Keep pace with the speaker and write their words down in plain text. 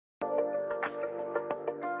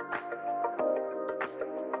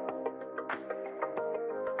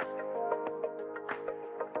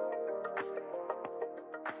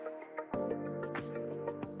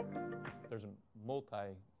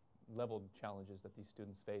multi-leveled challenges that these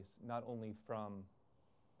students face, not only from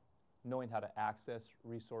knowing how to access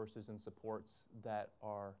resources and supports that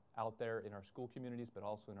are out there in our school communities, but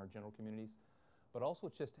also in our general communities, but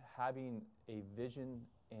also just having a vision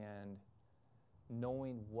and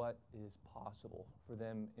knowing what is possible for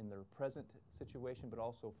them in their present situation, but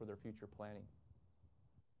also for their future planning.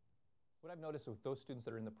 What I've noticed with those students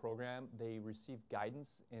that are in the program, they receive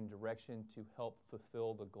guidance and direction to help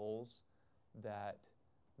fulfill the goals that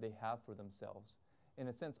they have for themselves. In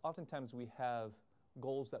a sense, oftentimes we have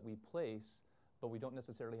goals that we place, but we don't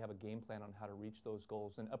necessarily have a game plan on how to reach those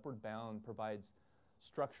goals. And Upward Bound provides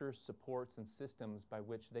structures, supports, and systems by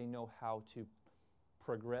which they know how to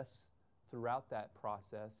progress throughout that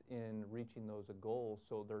process in reaching those goals,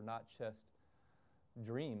 so they're not just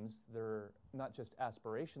dreams, they're not just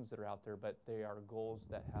aspirations that are out there, but they are goals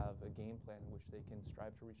that have a game plan in which they can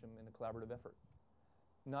strive to reach them in a collaborative effort.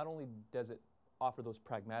 Not only does it offer those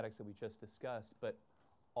pragmatics that we just discussed, but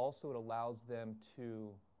also it allows them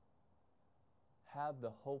to have the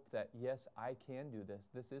hope that, yes, I can do this.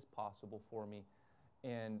 This is possible for me.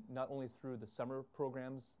 And not only through the summer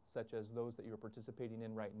programs, such as those that you're participating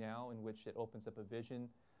in right now, in which it opens up a vision.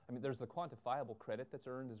 I mean, there's the quantifiable credit that's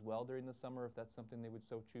earned as well during the summer, if that's something they would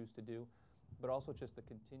so choose to do, but also just the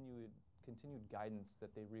continued guidance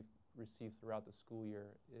that they receive throughout the school year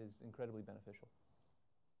is incredibly beneficial.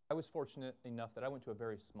 I was fortunate enough that I went to a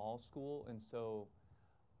very small school, and so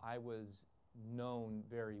I was known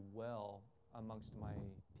very well amongst my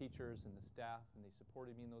teachers and the staff, and they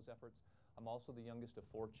supported me in those efforts. I'm also the youngest of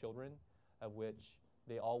 4 children, of which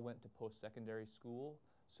they all went to post-secondary school.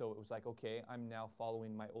 So it was like, okay, I'm now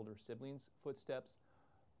following my older siblings' footsteps.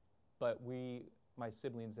 But my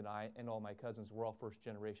siblings and I and all my cousins were all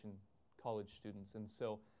first-generation college students. And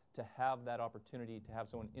so to have that opportunity to have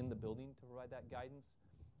someone in the building to provide that guidance,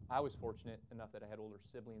 I was fortunate enough that I had older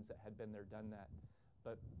siblings that had been there, done that.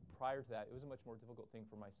 But prior to that, it was a much more difficult thing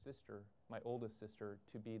for my sister, my oldest sister,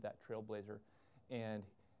 to be that trailblazer. And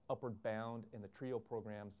Upward Bound and the TRIO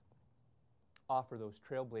programs offer those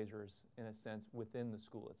trailblazers, in a sense, within the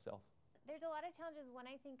school itself. There's a lot of challenges. One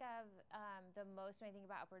I think of the most when I think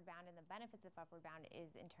about Upward Bound and the benefits of Upward Bound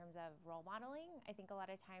is in terms of role modeling. I think a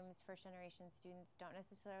lot of times first generation students don't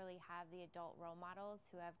necessarily have the adult role models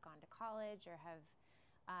who have gone to college or have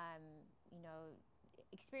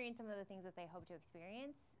experience some of the things that they hope to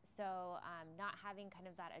experience. So not having kind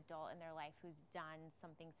of that adult in their life who's done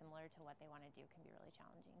something similar to what they want to do can be really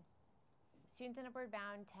challenging. Students in Upward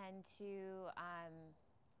Bound tend to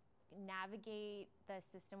navigate the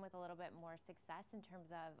system with a little bit more success in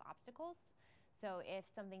terms of obstacles. So if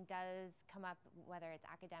something does come up, whether it's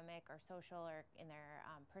academic or social or in their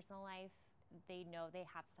personal life, they know they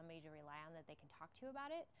have somebody to rely on that they can talk to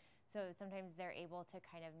about it. So sometimes they're able to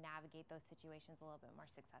kind of navigate those situations a little bit more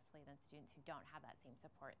successfully than students who don't have that same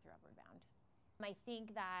support through Upward Bound. I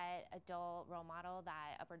think that adult role model,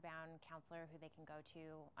 that Upward Bound counselor who they can go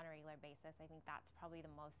to on a regular basis, I think that's probably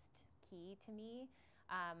the most key to me.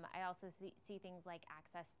 I also see things like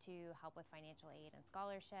access to help with financial aid and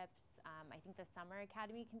scholarships. I think the Summer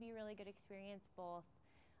Academy can be a really good experience, both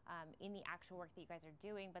in the actual work that you guys are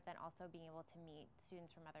doing, but then also being able to meet students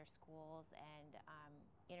from other schools and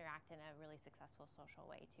interact in a really successful social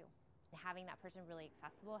way too. Having that person really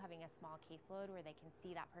accessible, having a small caseload where they can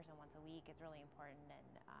see that person once a week is really important, and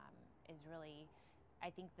is really,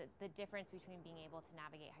 I think, that the difference between being able to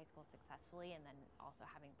navigate high school successfully and then also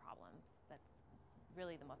having problems. That's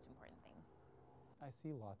really the most important thing. I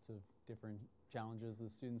see lots of different challenges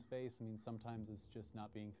the students face. I mean, sometimes it's just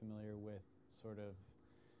not being familiar with sort of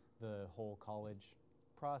the whole college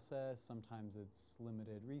process. Sometimes it's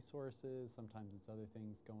limited resources. Sometimes it's other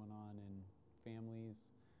things going on in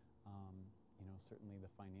families. Certainly the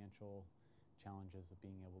financial challenges of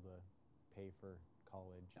being able to pay for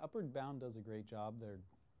college. Upward Bound does a great job. They're,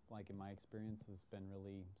 like in my experience, has been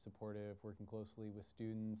really supportive, working closely with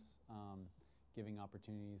students, giving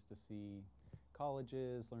opportunities to see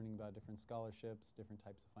colleges, learning about different scholarships, different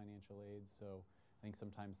types of financial aid. So I think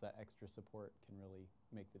sometimes that extra support can really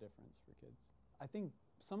make the difference for kids. I think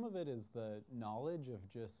some of it is the knowledge of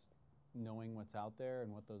just knowing what's out there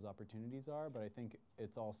and what those opportunities are, but I think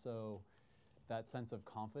it's also that sense of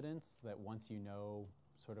confidence that once you know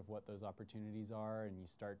sort of what those opportunities are and you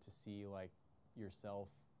start to see like yourself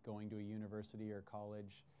going to a university or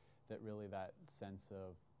college, that really that sense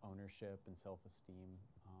of ownership and self-esteem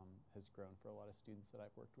has grown for a lot of students that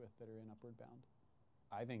I've worked with that are in Upward Bound.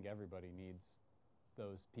 I think everybody needs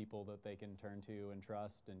those people that they can turn to and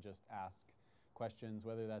trust and just ask questions,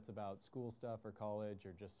 whether that's about school stuff or college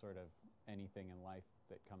or just sort of anything in life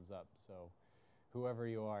that comes up. So whoever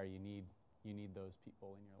you are, you need you need those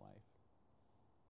people in your life.